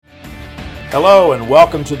Hello and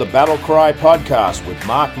welcome to the Battle Cry podcast with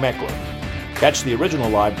Mark Meckler. Catch the original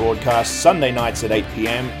live broadcast Sunday nights at 8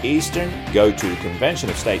 p.m. Eastern. Go to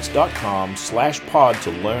conventionofstates.com/pod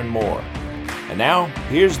to learn more. And now,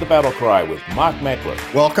 here's the Battle Cry with Mark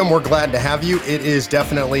Meckler. Welcome. We're glad to have you. It is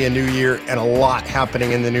definitely a new year and a lot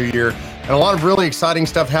happening in the new year and a lot of really exciting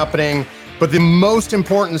stuff happening. But the most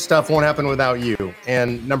important stuff won't happen without you.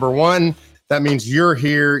 And number one, that means you're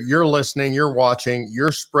here, you're listening, you're watching,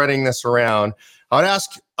 you're spreading this around. I would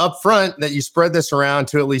ask up front that you spread this around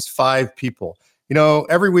to at least 5 people. You know,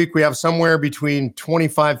 every week we have somewhere between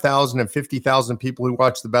 25,000 and 50,000 people who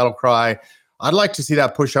watch the Battle Cry. I'd like to see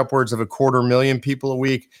that push upwards of 250,000 people a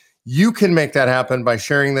week. You can make that happen by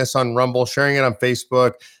sharing this on Rumble, sharing it on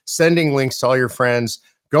Facebook, sending links to all your friends.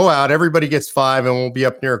 Go out, everybody gets 5, and we'll be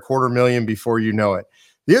up near 250,000 before you know it.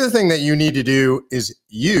 The other thing that you need to do is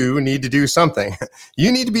you need to do something.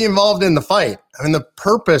 You need to be involved in the fight. I mean, the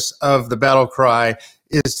purpose of the Battle Cry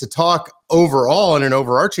is to talk overall in an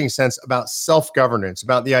overarching sense about self-governance,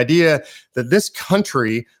 about the idea that this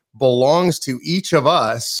country belongs to each of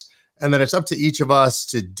us and that it's up to each of us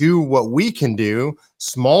to do what we can do,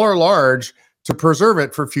 small or large, to preserve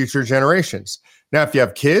it for future generations. Now, if you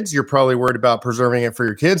have kids, you're probably worried about preserving it for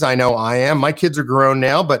your kids. I know I am. My kids are grown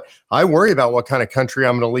now, but I worry about what kind of country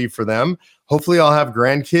I'm going to leave for them. Hopefully, I'll have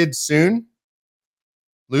grandkids soon.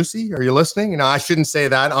 Lucy, are you listening? I shouldn't say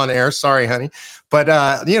that on air. Sorry, honey. But,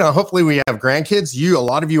 hopefully we have grandkids. A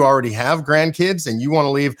lot of you already have grandkids, and you want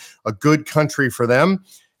to leave a good country for them.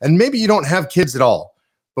 And maybe you don't have kids at all.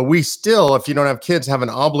 But we still, if you don't have kids, have an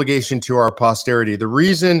obligation to our posterity. The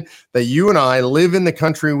reason that you and I live in the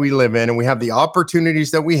country we live in and we have the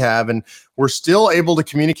opportunities that we have and we're still able to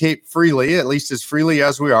communicate freely, at least as freely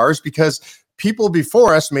as we are, is because people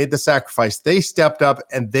before us made the sacrifice. They stepped up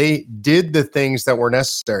and they did the things that were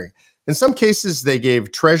necessary. In some cases, they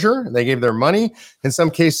gave treasure, they gave their money. In some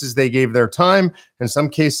cases, they gave their time. In some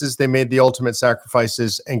cases, they made the ultimate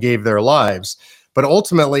sacrifices and gave their lives. But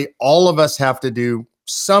ultimately, all of us have to do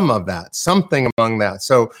some of that, something among that.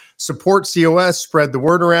 So support COS, spread the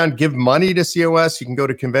word around, give money to COS. You can go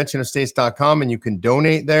to conventionofstates.com and you can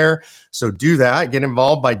donate there. So do that, get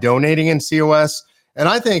involved by donating in COS. And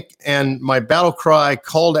I think, and my Battle Cry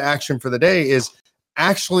call to action for the day is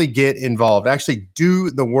actually get involved, actually do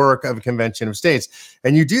the work of Convention of States.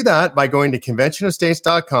 And you do that by going to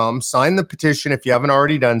conventionofstates.com, sign the petition if you haven't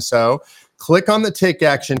already done so, click on the Take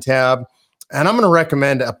Action tab. And I'm going to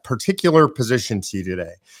recommend a particular position to you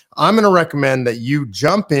today. I'm going to recommend that you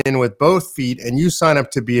jump in with both feet and you sign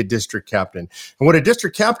up to be a district captain. And what a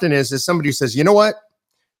district captain is somebody who says, you know what?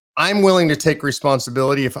 I'm willing to take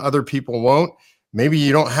responsibility if other people won't. Maybe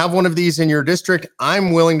you don't have one of these in your district.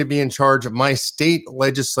 I'm willing to be in charge of my state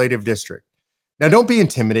legislative district. Now, don't be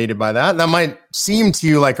intimidated by that. That might seem to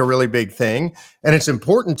you like a really big thing, and it's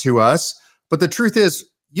important to us. But the truth is,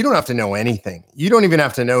 you don't have to know anything. You don't even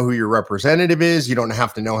have to know who your representative is. You don't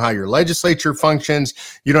have to know how your legislature functions.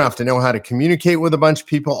 You don't have to know how to communicate with a bunch of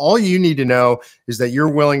people. All you need to know is that you're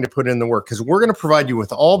willing to put in the work because we're going to provide you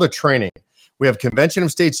with all the training. We have Convention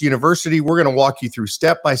of States University. We're going to walk you through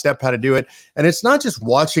step by step how to do it. And it's not just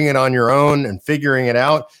watching it on your own and figuring it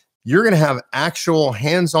out. You're going to have actual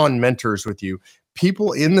hands-on mentors with you,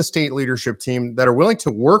 people in the state leadership team that are willing to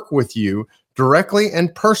work with you directly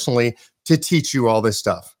and personally to teach you all this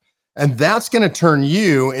stuff. And that's going to turn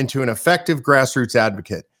you into an effective grassroots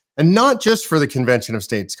advocate. And not just for the Convention of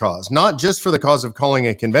States cause, not just for the cause of calling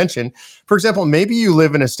a convention. For example, maybe you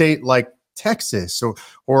live in a state like Texas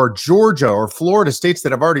or Georgia or Florida, states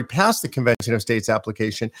that have already passed the Convention of States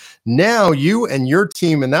application. Now you and your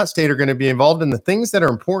team in that state are going to be involved in the things that are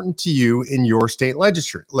important to you in your state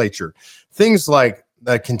legislature. Things like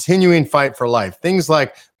the continuing fight for life, things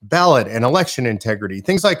like ballot and election integrity,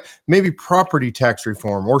 things like maybe property tax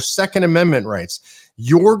reform or Second Amendment rights.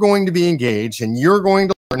 You're going to be engaged and you're going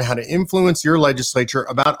to learn how to influence your legislature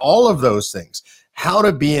about all of those things, how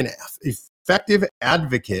to be an effective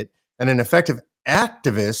advocate and an effective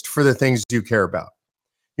activist for the things you care about.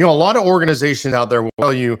 You know, a lot of organizations out there will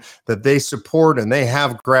tell you that they support and they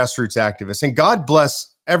have grassroots activists, and God bless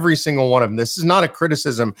every single one of them. This is not a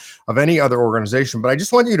criticism of any other organization, but I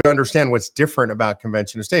just want you to understand what's different about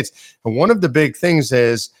Convention of States. And one of the big things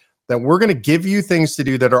is that we're going to give you things to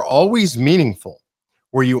do that are always meaningful,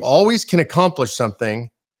 where you always can accomplish something,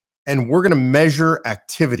 and we're going to measure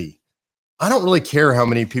activity. I don't really care how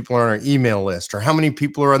many people are on our email list or how many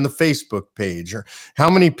people are on the Facebook page or how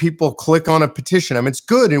many people click on a petition. I mean, it's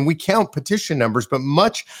good and we count petition numbers, but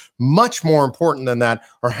much, much more important than that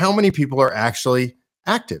are how many people are actually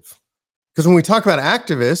active. Because when we talk about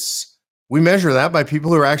activists, we measure that by people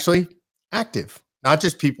who are actually active, not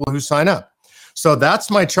just people who sign up. So that's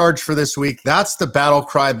my charge for this week. That's the battle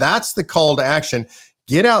cry. That's the call to action.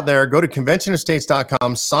 Get out there, go to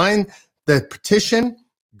conventionofstates.com, sign the petition,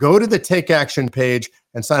 go to the Take Action page,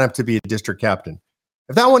 and sign up to be a district captain.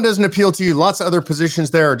 If that one doesn't appeal to you, lots of other positions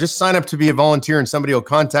there. Or just sign up to be a volunteer and somebody will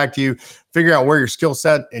contact you, figure out where your skill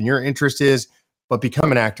set and your interest is, but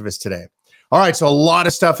become an activist today. All right, so a lot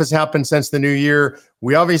of stuff has happened since the new year.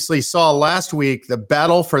 We obviously saw last week the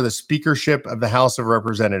battle for the speakership of the House of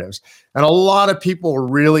Representatives. And a lot of people were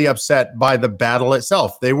really upset by the battle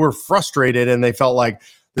itself. They were frustrated and they felt like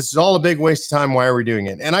this is all a big waste of time. Why are we doing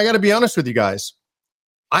it? And I got to be honest with you guys.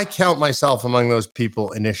 I count myself among those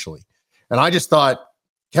people initially. And I just thought,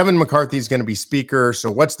 Kevin McCarthy is going to be speaker.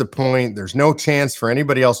 So what's the point? There's no chance for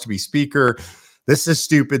anybody else to be speaker. This is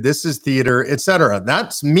stupid. This is theater, etc.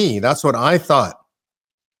 That's me. That's what I thought.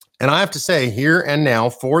 And I have to say here and now,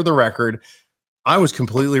 for the record, I was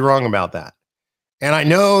completely wrong about that. And I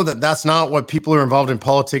know that that's not what people who are involved in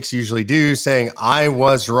politics usually do. Saying I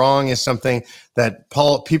was wrong is something that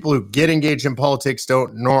people who get engaged in politics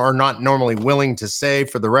are not normally willing to say.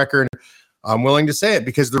 For the record, I'm willing to say it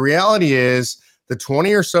because the reality is the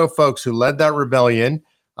 20 or so folks who led that rebellion,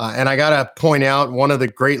 and I got to point out one of the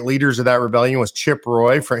great leaders of that rebellion was Chip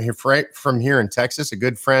Roy from here in Texas, a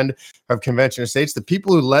good friend of Convention of States. The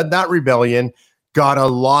people who led that rebellion got a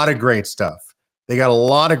lot of great stuff. They got a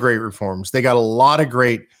lot of great reforms. They got a lot of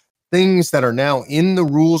great things that are now in the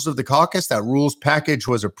rules of the caucus. That rules package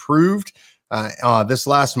was approved this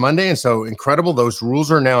last Monday. And so incredible. Those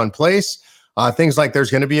rules are now in place. Things like there's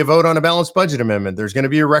going to be a vote on a balanced budget amendment. There's going to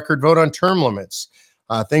be a record vote on term limits.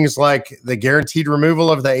 Things like the guaranteed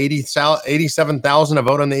removal of the 87,000, a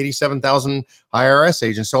vote on the 87,000 IRS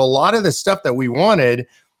agents. So a lot of the stuff that we wanted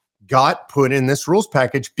got put in this rules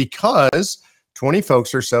package because 20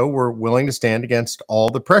 folks or so were willing to stand against all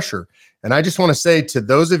the pressure. And I just want to say to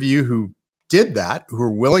those of you who did that, who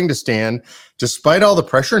are willing to stand despite all the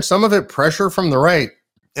pressure, and some of it pressure from the right,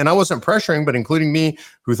 and I wasn't pressuring, but including me,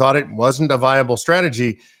 who thought it wasn't a viable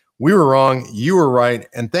strategy. We were wrong. You were right.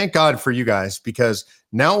 And thank God for you guys, because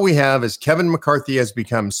now what we have is Kevin McCarthy has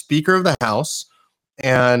become Speaker of the House,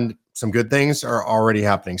 and some good things are already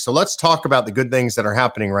happening. So let's talk about the good things that are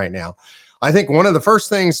happening right now. I think one of the first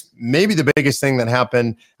things, maybe the biggest thing that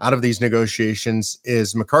happened out of these negotiations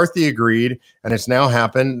is McCarthy agreed, and it's now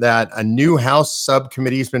happened, that a new House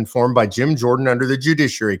subcommittee has been formed by Jim Jordan under the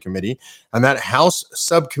Judiciary Committee. And that House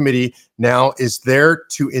subcommittee now is there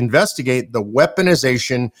to investigate the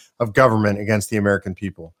weaponization of government against the American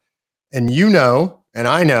people. And you know, and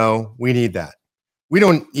I know, we need that. We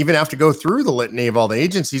don't even have to go through the litany of all the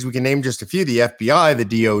agencies. We can name just a few: the FBI, the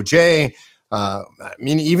DOJ,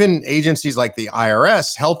 even agencies like the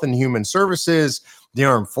IRS, Health and Human Services, the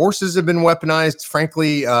armed forces have been weaponized,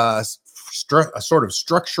 frankly, sort of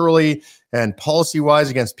structurally and policy-wise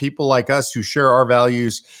against people like us who share our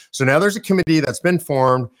values. So now there's a committee that's been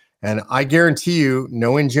formed, and I guarantee you,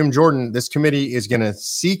 knowing Jim Jordan, this committee is going to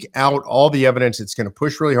seek out all the evidence. It's going to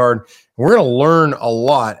push really hard. We're going to learn a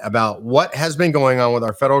lot about what has been going on with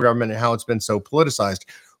our federal government and how it's been so politicized.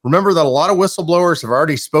 Remember that a lot of whistleblowers have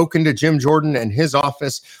already spoken to Jim Jordan and his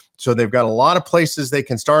office, so they've got a lot of places they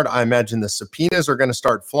can start. I imagine the subpoenas are going to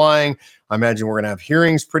start flying. I imagine we're going to have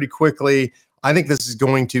hearings pretty quickly. I think this is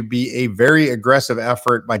going to be a very aggressive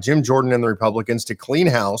effort by Jim Jordan and the Republicans to clean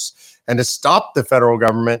house and to stop the federal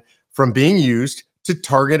government from being used to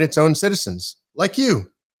target its own citizens, like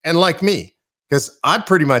you and like me, because I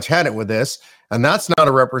pretty much had it with this. And that's not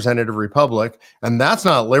a representative republic, and that's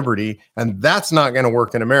not liberty, and that's not going to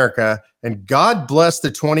work in America. And God bless the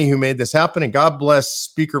 20 who made this happen, and God bless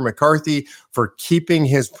Speaker McCarthy for keeping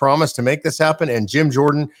his promise to make this happen, and Jim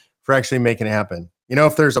Jordan for actually making it happen. You know,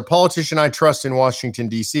 if there's a politician I trust in Washington,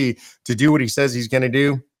 D.C. to do what he says he's going to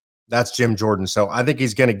do, that's Jim Jordan. So I think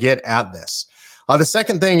he's going to get at this. The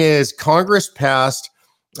second thing is Congress passed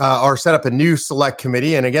or set up a new select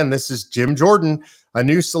committee. And again, this is Jim Jordan, a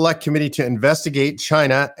new select committee to investigate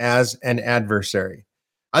China as an adversary.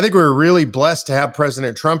 I think we're really blessed to have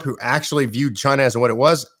President Trump, who actually viewed China as what it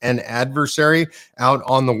was, an adversary out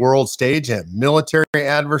on the world stage, a military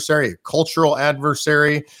adversary, a cultural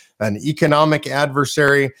adversary, an economic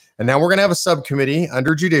adversary. And now we're going to have a subcommittee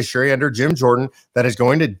under Judiciary, under Jim Jordan, that is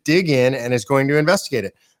going to dig in and is going to investigate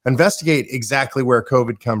it. Investigate exactly where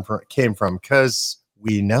COVID came from, because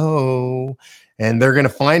we know. And they're going to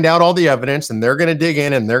find out all the evidence, and they're going to dig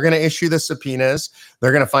in, and they're going to issue the subpoenas.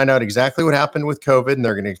 They're going to find out exactly what happened with COVID, and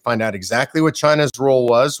they're going to find out exactly what China's role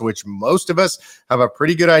was, which most of us have a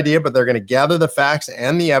pretty good idea, but they're going to gather the facts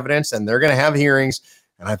and the evidence, and they're going to have hearings.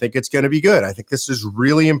 And I think it's going to be good. I think this is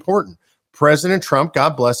really important. President Trump,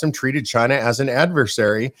 God bless him, treated China as an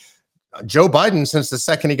adversary. Joe Biden, since the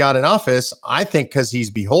second he got in office, I think because he's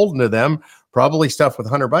beholden to them, probably stuff with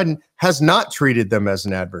Hunter Biden, has not treated them as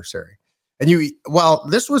an adversary. And well,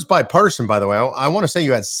 this was bipartisan, by the way. I want to say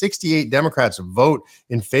you had 68 Democrats vote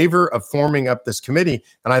in favor of forming up this committee.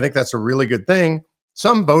 And I think that's a really good thing.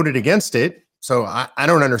 Some voted against it. So I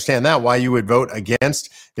don't understand why you would vote against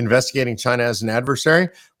investigating China as an adversary.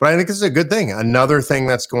 But I think this is a good thing. Another thing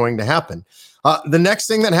that's going to happen. The next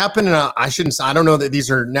thing that happened, and I don't know that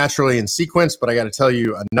these are naturally in sequence, but I got to tell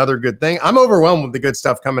you another good thing. I'm overwhelmed with the good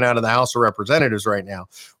stuff coming out of the House of Representatives right now.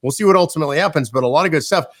 We'll see what ultimately happens, but a lot of good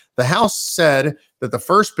stuff. The House said that the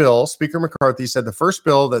first bill, Speaker McCarthy said the first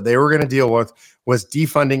bill that they were going to deal with was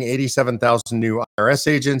defunding 87,000 new IRS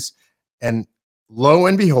agents. And lo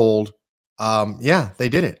and behold, they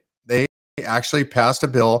did it. They actually passed a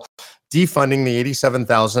bill defunding the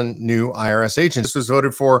 87,000 new IRS agents. This was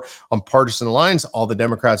voted for on partisan lines. All the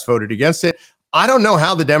Democrats voted against it. I don't know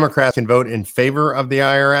how the Democrats can vote in favor of the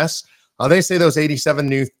IRS. They say those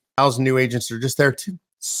 87,000 new agents are just there to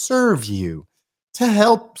serve you, to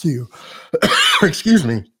help you, excuse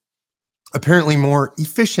me, apparently more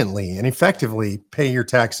efficiently and effectively pay your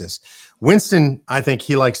taxes. Winston, I think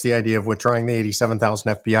he likes the idea of withdrawing the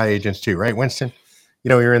 87,000 FBI agents too, right, Winston?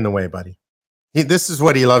 You're in the way, buddy. This is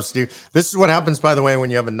what he loves to do. This is what happens, by the way, when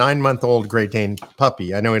you have a 9-month-old Great Dane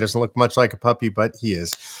puppy. I know he doesn't look much like a puppy, but he is.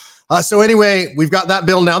 So anyway, we've got that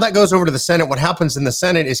bill. Now that goes over to the Senate. What happens in the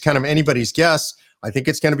Senate is kind of anybody's guess. I think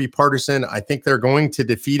it's going to be partisan. I think they're going to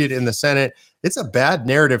defeat it in the Senate. It's a bad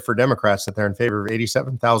narrative for Democrats that they're in favor of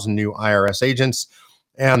 87,000 new IRS agents.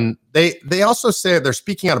 And they also say they're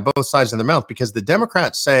speaking out of both sides of their mouth because the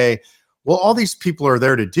Democrats say, well, all these people are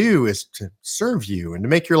there to do is to serve you and to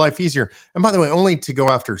make your life easier. And by the way, only to go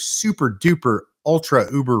after super duper,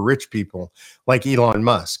 ultra uber rich people like Elon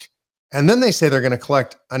Musk. And then they say they're going to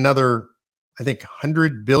collect another, I think,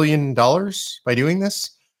 $100 billion by doing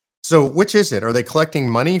this. So which is it? Are they collecting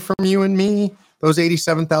money from you and me, those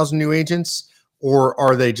 87,000 new agents, or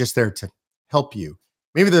are they just there to help you?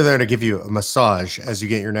 Maybe they're there to give you a massage as you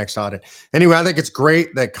get your next audit. Anyway, I think it's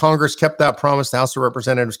great that Congress kept that promise. The House of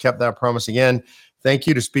Representatives kept that promise again. Thank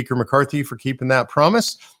you to Speaker McCarthy for keeping that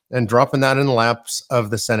promise and dropping that in the laps of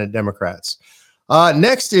the Senate Democrats.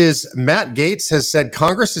 Next is Matt Gaetz has said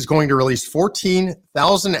Congress is going to release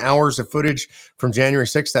 14,000 hours of footage from January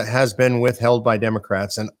 6th that has been withheld by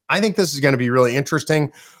Democrats. And I think this is going to be really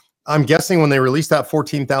interesting. I'm guessing when they release that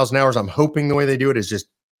 14,000 hours, I'm hoping the way they do it is just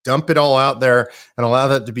dump it all out there and allow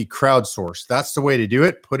that to be crowdsourced. That's the way to do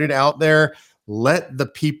it. Put it out there. Let the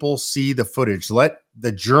people see the footage. Let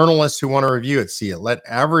the journalists who want to review it see it. Let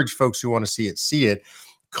average folks who want to see it see it.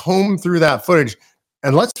 Comb through that footage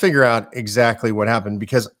and let's figure out exactly what happened,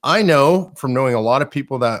 because I know from knowing a lot of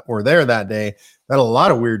people that were there that day that a lot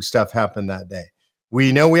of weird stuff happened that day.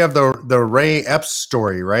 We know we have the Ray Epps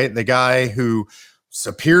story, right? The guy who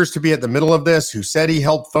appears to be at the middle of this, who said he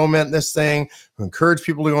helped foment this thing, who encouraged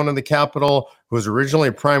people to go into the Capitol, who was originally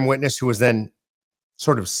a prime witness, who was then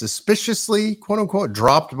sort of suspiciously, quote unquote,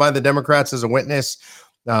 dropped by the Democrats as a witness.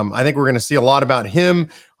 I think we're going to see a lot about him.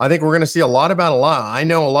 I think we're going to see a lot about a lot. I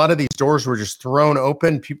know a lot of these doors were just thrown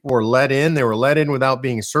open. People were let in. They were let in without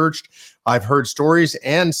being searched. I've heard stories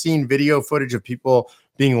and seen video footage of people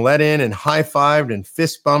being let in and high-fived and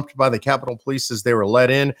fist bumped by the Capitol Police as they were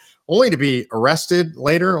let in, only to be arrested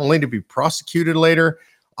later, only to be prosecuted later.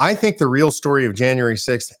 I think the real story of January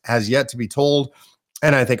 6th has yet to be told,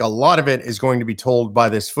 and I think a lot of it is going to be told by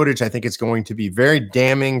this footage. I think it's going to be very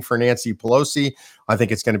damning for Nancy Pelosi. I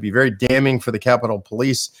think it's going to be very damning for the Capitol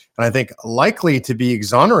Police, and I think likely to be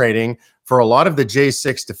exonerating for a lot of the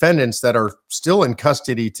J6 defendants that are still in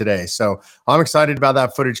custody today. So I'm excited about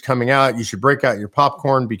that footage coming out. You should break out your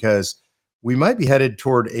popcorn because we might be headed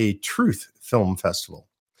toward a truth film festival.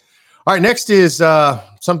 All right, next is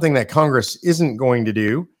something that Congress isn't going to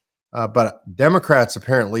do, but Democrats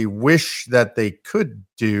apparently wish that they could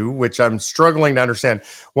do, which I'm struggling to understand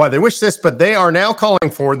why they wish this, but they are now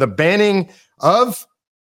calling for the banning of,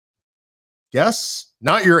 yes,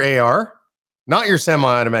 not your AR, not your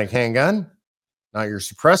semi-automatic handgun, not your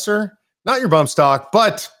suppressor, not your bump stock,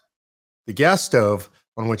 but the gas stove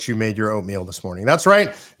on which you made your oatmeal this morning. That's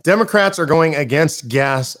right. Democrats are going against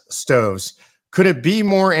gas stoves. Could it be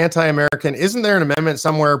more anti-American? Isn't there an amendment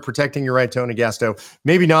somewhere protecting your right to own a gas stove?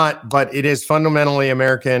 Maybe not, but it is fundamentally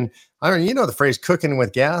American. I don't know, you know the phrase cooking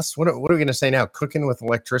with gas? What are we going to say now? Cooking with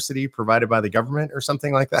electricity provided by the government or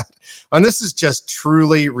something like that? And this is just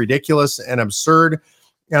truly ridiculous and absurd.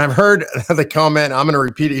 And I've heard the comment, I'm going to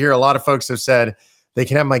repeat it here. A lot of folks have said they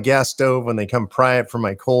can have my gas stove when they come pry it from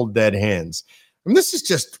my cold, dead hands. And this is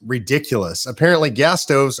just ridiculous. Apparently, gas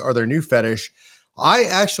stoves are their new fetish. I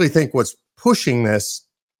actually think what's pushing this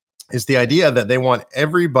is the idea that they want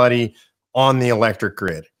everybody on the electric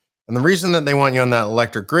grid. And the reason that they want you on that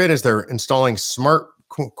electric grid is they're installing smart,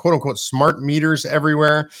 quote unquote, smart meters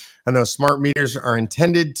everywhere. And those smart meters are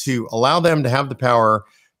intended to allow them to have the power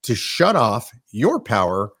to shut off your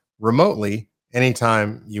power remotely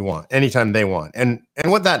anytime you want, anytime they want. And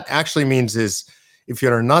what that actually means is if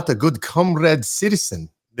you're not a good comrade citizen,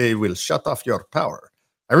 they will shut off your power.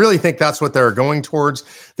 I really think that's what they're going towards.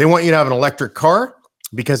 They want you to have an electric car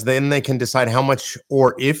because then they can decide how much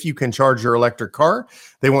or if you can charge your electric car.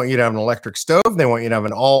 They want you to have an electric stove. They want you to have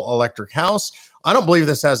an all electric house. I don't believe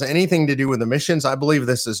this has anything to do with emissions. I believe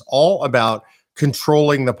this is all about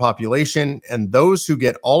controlling the population, and those who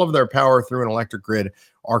get all of their power through an electric grid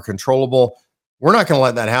are controllable. We're not going to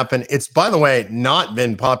let that happen. It's, by the way, not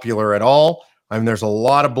been popular at all. I mean, there's a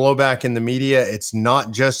lot of blowback in the media. It's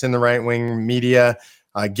not just in the right-wing media.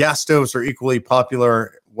 Gas stoves are equally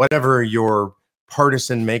popular, whatever your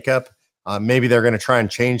partisan makeup. Maybe they're going to try and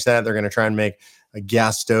change that. They're going to try and make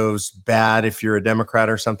gas stoves bad if you're a Democrat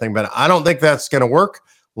or something, but I don't think that's going to work.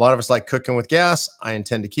 A lot of us like cooking with gas. I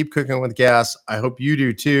intend to keep cooking with gas. I hope you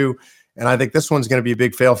do too. And I think this one's going to be a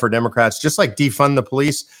big fail for Democrats, just like defund the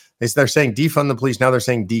police. They're saying defund the police. Now they're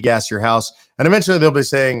saying degas your house. And eventually they'll be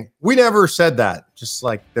saying, we never said that. Just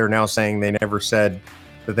like they're now saying they never said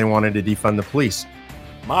that they wanted to defund the police.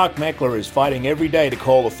 Mark Meckler is fighting every day to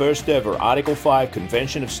call the first ever Article 5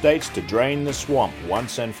 Convention of States to drain the swamp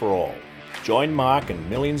once and for all. Join Mark and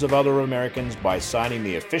millions of other Americans by signing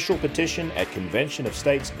the official petition at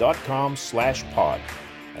conventionofstates.com/pod.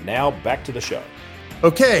 And now back to the show.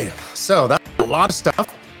 Okay, so that's a lot of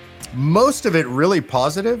stuff. Most of it really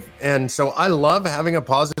positive. And so I love having a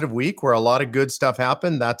positive week where a lot of good stuff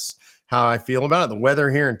happened. That's how I feel about it. The weather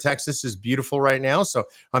here in Texas is beautiful right now. So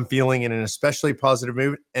I'm feeling in an especially positive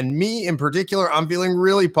mood. And me in particular, I'm feeling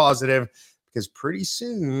really positive because pretty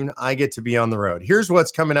soon I get to be on the road. Here's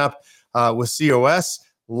what's coming up with COS.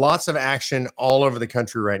 Lots of action all over the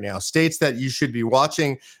country right now. States that you should be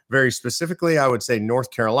watching very specifically, I would say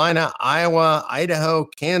North Carolina, Iowa, Idaho,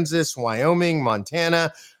 Kansas, Wyoming,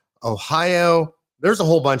 Montana, Ohio. There's a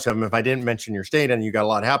whole bunch of them. If I didn't mention your state and you got a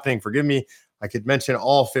lot happening, forgive me. I could mention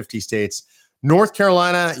all 50 states. North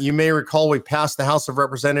Carolina, you may recall we passed the House of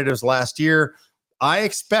Representatives last year. I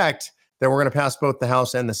expect that we're going to pass both the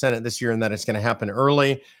House and the Senate this year and that it's going to happen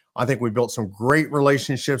early. I think we built some great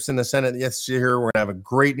relationships in the Senate this year. We're going to have a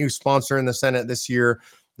great new sponsor in the Senate this year.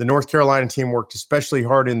 The North Carolina team worked especially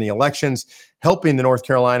hard in the elections, helping the North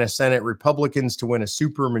Carolina Senate Republicans to win a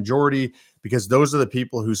super majority because those are the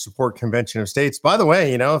people who support Convention of States. By the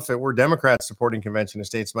way, you know, if it were Democrats supporting Convention of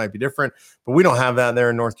States, it might be different, but we don't have that there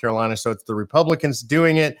in North Carolina. So it's the Republicans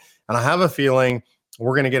doing it. And I have a feeling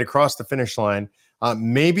we're going to get across the finish line,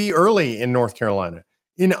 maybe early in North Carolina.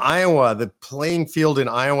 In Iowa, the playing field in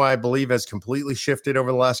Iowa, I believe, has completely shifted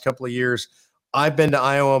over the last couple of years. I've been to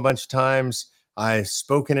Iowa a bunch of times. I've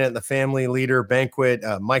spoken at the Family Leader banquet.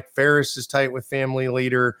 Mike Ferris is tight with Family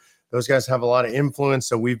Leader. Those guys have a lot of influence,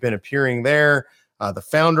 so we've been appearing there. The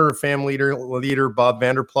founder of Family Leader, Bob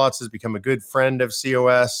Vanderplots, has become a good friend of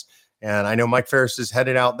COS, and I know Mike Ferris is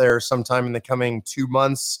headed out there sometime in the coming 2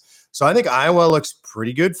 months. So I think Iowa looks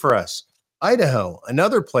pretty good for us. Idaho,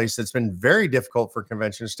 another place that's been very difficult for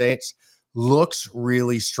Convention of States, looks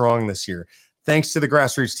really strong this year. Thanks to the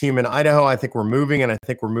grassroots team in Idaho, I think we're moving, and I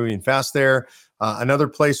think we're moving fast there. Another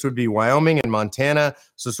place would be Wyoming and Montana.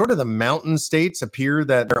 So sort of the mountain states appear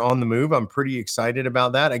that they're on the move. I'm pretty excited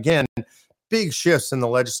about that. Again, big shifts in the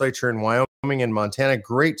legislature in Wyoming and Montana.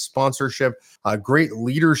 Great sponsorship, great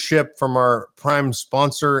leadership from our prime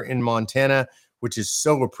sponsor in Montana, which is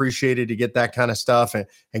so appreciated to get that kind of stuff and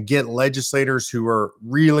get legislators who are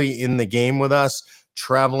really in the game with us,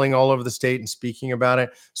 traveling all over the state and speaking about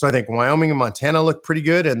it. So I think Wyoming and Montana look pretty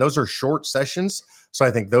good, and those are short sessions. So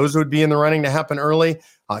I think those would be in the running to happen early.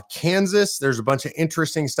 Kansas, there's a bunch of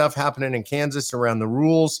interesting stuff happening in Kansas around the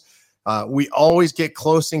rules. We always get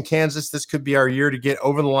close in Kansas. This could be our year to get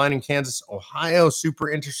over the line in Kansas. Ohio, super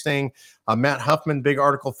interesting. Matt Huffman, big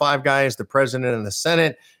Article 5 guy, is the president of the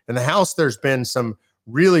Senate. In the House, there's been some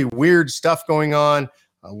really weird stuff going on.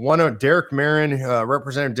 One of Derek Marin,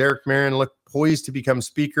 Representative Derek Marin, looked poised to become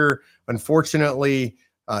Speaker. Unfortunately,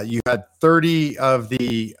 you had 30 of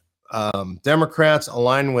the Democrats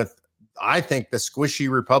align with, I think, the squishy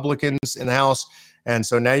Republicans in the House. And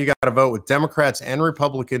so now you got to vote with Democrats and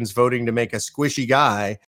Republicans voting to make a squishy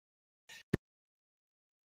guy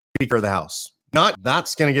Speaker of the House. Not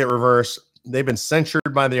that's going to get reversed. They've been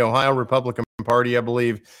censured by the Ohio Republican Party, I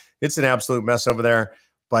believe. It's an absolute mess over there.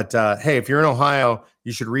 But hey, if you're in Ohio,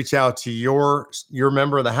 you should reach out to your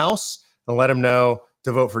member of the House, and let them know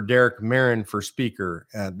to vote for Derek Marin for Speaker.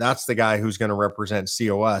 That's the guy who's going to represent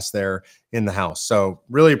COS there in the House. So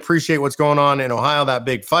really appreciate what's going on in Ohio, that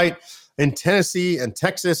big fight. In Tennessee and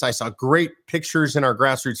Texas, I saw great pictures in our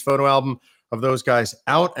grassroots photo album of those guys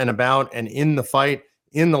out and about and in the fight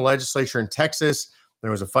in the legislature in Texas.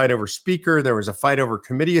 There was a fight over Speaker. There was a fight over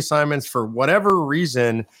committee assignments. For whatever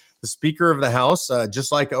reason, the Speaker of the House,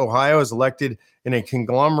 just like Ohio, is elected in a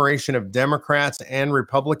conglomeration of Democrats and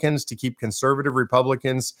Republicans to keep conservative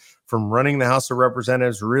Republicans from running the House of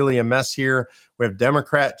Representatives. Really a mess here. We have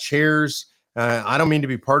Democrat chairs. I don't mean to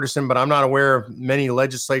be partisan, but I'm not aware of many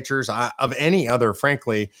legislatures of any other,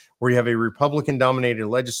 frankly, where you have a Republican-dominated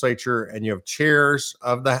legislature and you have chairs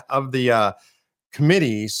of the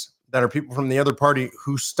committees that are people from the other party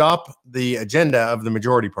who stop the agenda of the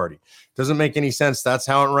majority party. Doesn't make any sense. That's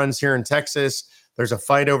how it runs here in Texas. There's a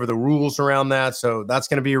fight over the rules around that. So that's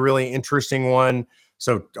going to be a really interesting one.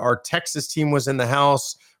 So our Texas team was in the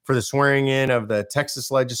House for the swearing in of the Texas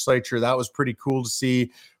legislature. That was pretty cool to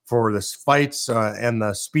see for the fights and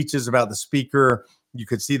the speeches about the Speaker. You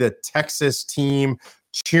could see the Texas team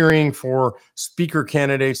cheering for Speaker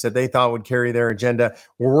candidates that they thought would carry their agenda.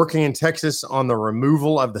 We're working in Texas on the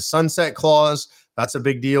removal of the sunset clause. That's a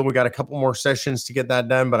big deal. We got a couple more sessions to get that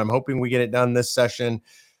done, but I'm hoping we get it done this session.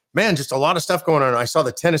 Man, just a lot of stuff going on. I saw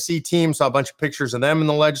the Tennessee team, saw a bunch of pictures of them in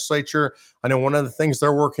the legislature. I know one of the things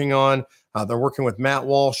they're working on, they're working with Matt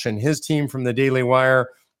Walsh and his team from the Daily Wire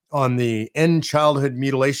on the End Childhood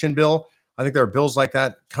Mutilation bill. I think there are bills like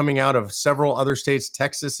that coming out of several other states.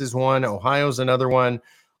 Texas is one. Ohio's another one.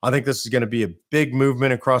 I think this is going to be a big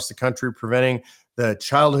movement across the country, preventing the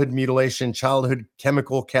childhood mutilation, childhood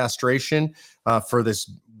chemical castration for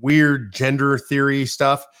this weird gender theory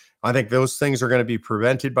stuff. I think those things are going to be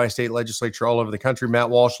prevented by state legislature all over the country. Matt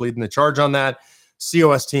Walsh leading the charge on that.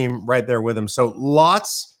 COS team right there with him. So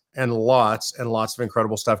lots and lots and lots of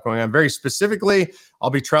incredible stuff going on. Very specifically, I'll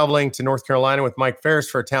be traveling to North Carolina with Mike Ferris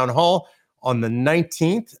for a town hall on the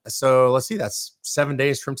 19th. So let's see, that's 7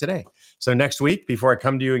 days from today. So next week, before I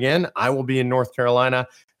come to you again, I will be in North Carolina.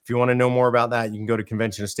 If you want to know more about that, you can go to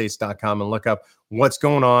conventionofstates.com and look up what's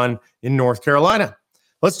going on in North Carolina.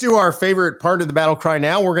 Let's do our favorite part of the battle cry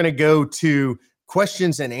now. We're going to go to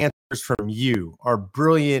questions and answers from you, our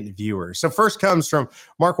brilliant viewers. So first comes from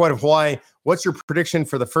Mark White of Hawaii. What's your prediction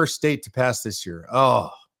for the first state to pass this year? Oh,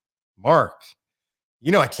 Mark,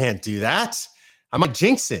 you know I can't do that. I might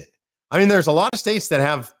jinx it. I mean, there's a lot of states that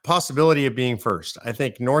have possibility of being first. I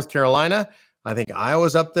think North Carolina, I think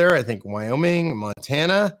Iowa's up there. I think Wyoming,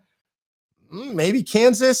 Montana, maybe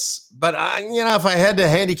Kansas. But if I had to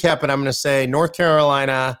handicap it, I'm going to say North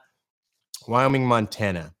Carolina, Wyoming,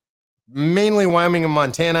 Montana. Mainly Wyoming and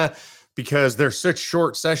Montana because they're such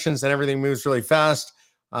short sessions and everything moves really fast.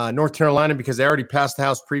 North Carolina because they already passed the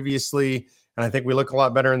House previously, and I think we look a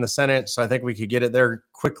lot better in the Senate. So I think we could get it there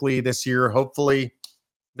quickly this year, hopefully.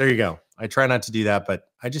 There you go. I try not to do that, but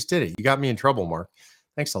I just did it. You got me in trouble, Mark.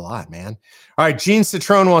 Thanks a lot, man. All right, Gene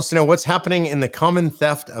Citron wants to know what's happening in the common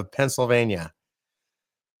theft of Pennsylvania.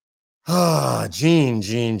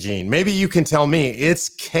 Gene. Maybe you can tell me. It's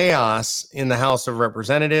chaos in the House of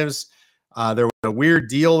Representatives. There was a weird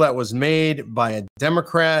deal that was made by a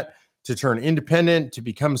Democrat to turn independent to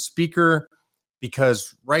become Speaker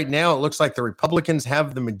because right now it looks like the Republicans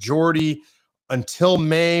have the majority until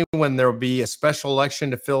May when there will be a special election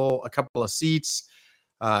to fill a couple of seats.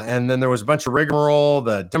 And then there was a bunch of rigmarole.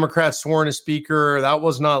 The Democrats swore in a Speaker. That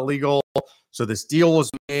was not legal. So this deal was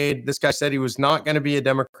made. This guy said he was not going to be a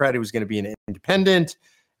Democrat. He was going to be an independent.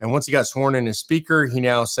 And once he got sworn in as Speaker, he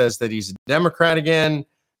now says that he's a Democrat again.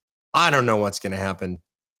 I don't know what's going to happen.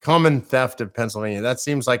 Common theft of Pennsylvania. That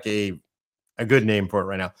seems like a good name for it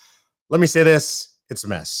right now. Let me say this. It's a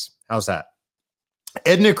mess. How's that?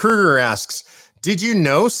 Edna Kruger asks, did you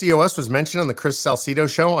know COS was mentioned on the Chris Salcido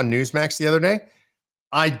show on Newsmax the other day?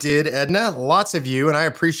 I did, Edna. Lots of you, and I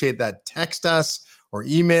appreciate that. Text us or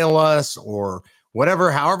email us or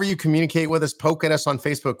whatever, however you communicate with us, poke at us on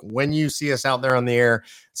Facebook when you see us out there on the air.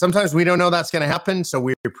 Sometimes we don't know that's going to happen, so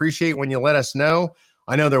we appreciate when you let us know.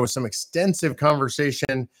 I know there was some extensive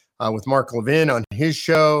conversation with Mark Levin on his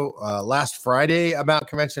show last Friday about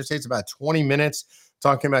Convention of States, about 20 minutes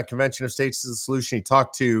talking about Convention of States as a solution. He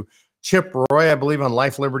talked to Chip Roy, I believe, on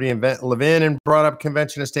Life, Liberty, and Levin and brought up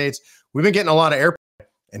Convention of States. We've been getting a lot of airplay.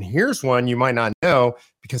 And here's one you might not know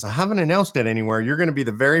because I haven't announced it anywhere. You're going to be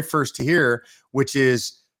the very first to hear, which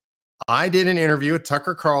is I did an interview with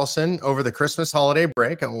Tucker Carlson over the Christmas holiday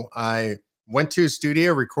break. I went to his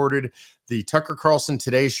studio, recorded the Tucker Carlson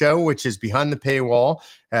Today Show, which is behind the paywall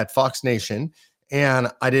at Fox Nation. And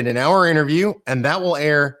I did an hour interview, and that will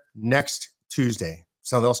air next Tuesday.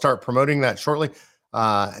 So they'll start promoting that shortly.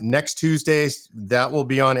 Next Tuesday, that will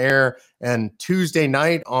be on air. And Tuesday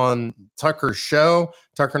night on Tucker's show,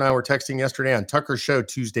 Tucker and I were texting yesterday on Tucker's show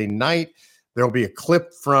Tuesday night, there'll be a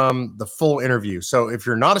clip from the full interview. So if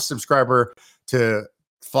you're not a subscriber to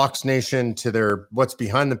Fox Nation, to their what's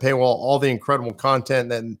behind the paywall, all the incredible content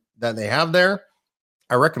that they have there,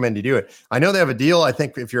 I recommend you do it. I know they have a deal. I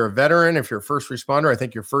think if you're a veteran, if you're a first responder, I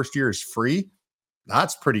think your first year is free.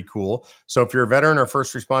 That's pretty cool. So if you're a veteran or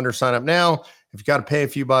first responder, sign up now. If you got to pay a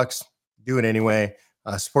few bucks, do it anyway.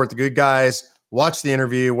 Support the good guys. Watch the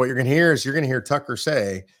interview. What you're going to hear is you're going to hear Tucker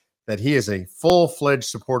say that he is a full-fledged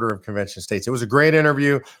supporter of Convention States. It was a great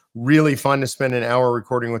interview. Really fun to spend an hour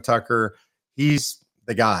recording with Tucker. He's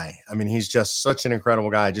the guy. I mean, he's just such an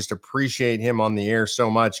incredible guy. I just appreciate him on the air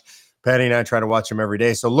so much. Patty and I try to watch him every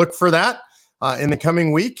day. So look for that in the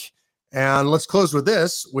coming week. And let's close with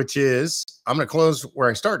this, which is, I'm going to close where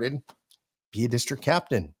I started. Be a district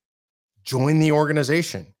captain. Join the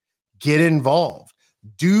organization. Get involved.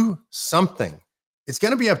 Do something. It's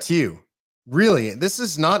going to be up to you. Really, this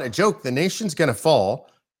is not a joke. The nation's going to fall.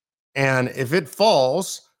 And if it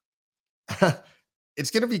falls,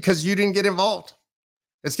 it's going to be because you didn't get involved.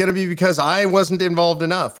 It's going to be because I wasn't involved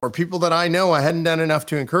enough, or people that I know, I hadn't done enough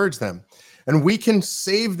to encourage them. And we can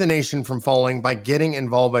save the nation from falling by getting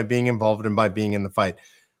involved, by being involved, and by being in the fight.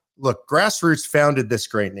 Look, grassroots founded this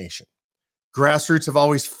great nation. Grassroots have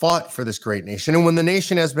always fought for this great nation. And when the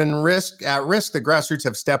nation has been at risk, the grassroots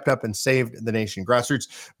have stepped up and saved the nation. Grassroots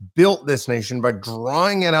built this nation by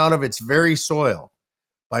drawing it out of its very soil,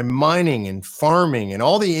 by mining and farming and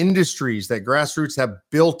all the industries that grassroots have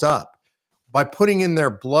built up, by putting in their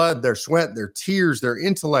blood, their sweat, their tears, their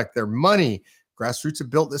intellect, their money. Grassroots have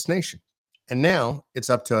built this nation. And now it's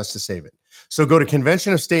up to us to save it. So go to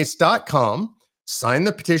conventionofstates.com, sign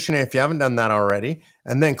the petition if you haven't done that already,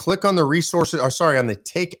 and then click on the on the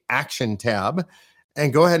Take Action tab,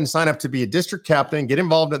 and go ahead and sign up to be a district captain, get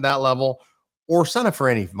involved at that level, or sign up for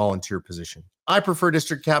any volunteer position. I prefer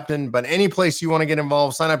district captain, but any place you want to get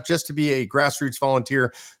involved, sign up just to be a grassroots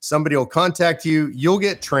volunteer. Somebody will contact you, you'll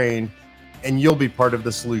get trained, and you'll be part of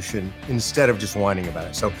the solution instead of just whining about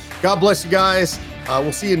it. So God bless you guys.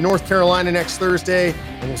 We'll see you in North Carolina next Thursday,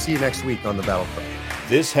 and we'll see you next week on The Battle Cry.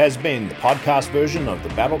 This has been the podcast version of The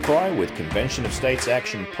Battle Cry with Convention of States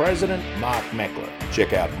Action President Mark Meckler.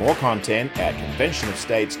 Check out more content at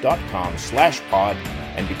conventionofstates.com/pod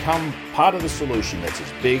and become part of the solution that's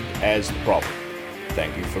as big as the problem.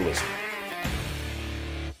 Thank you for listening.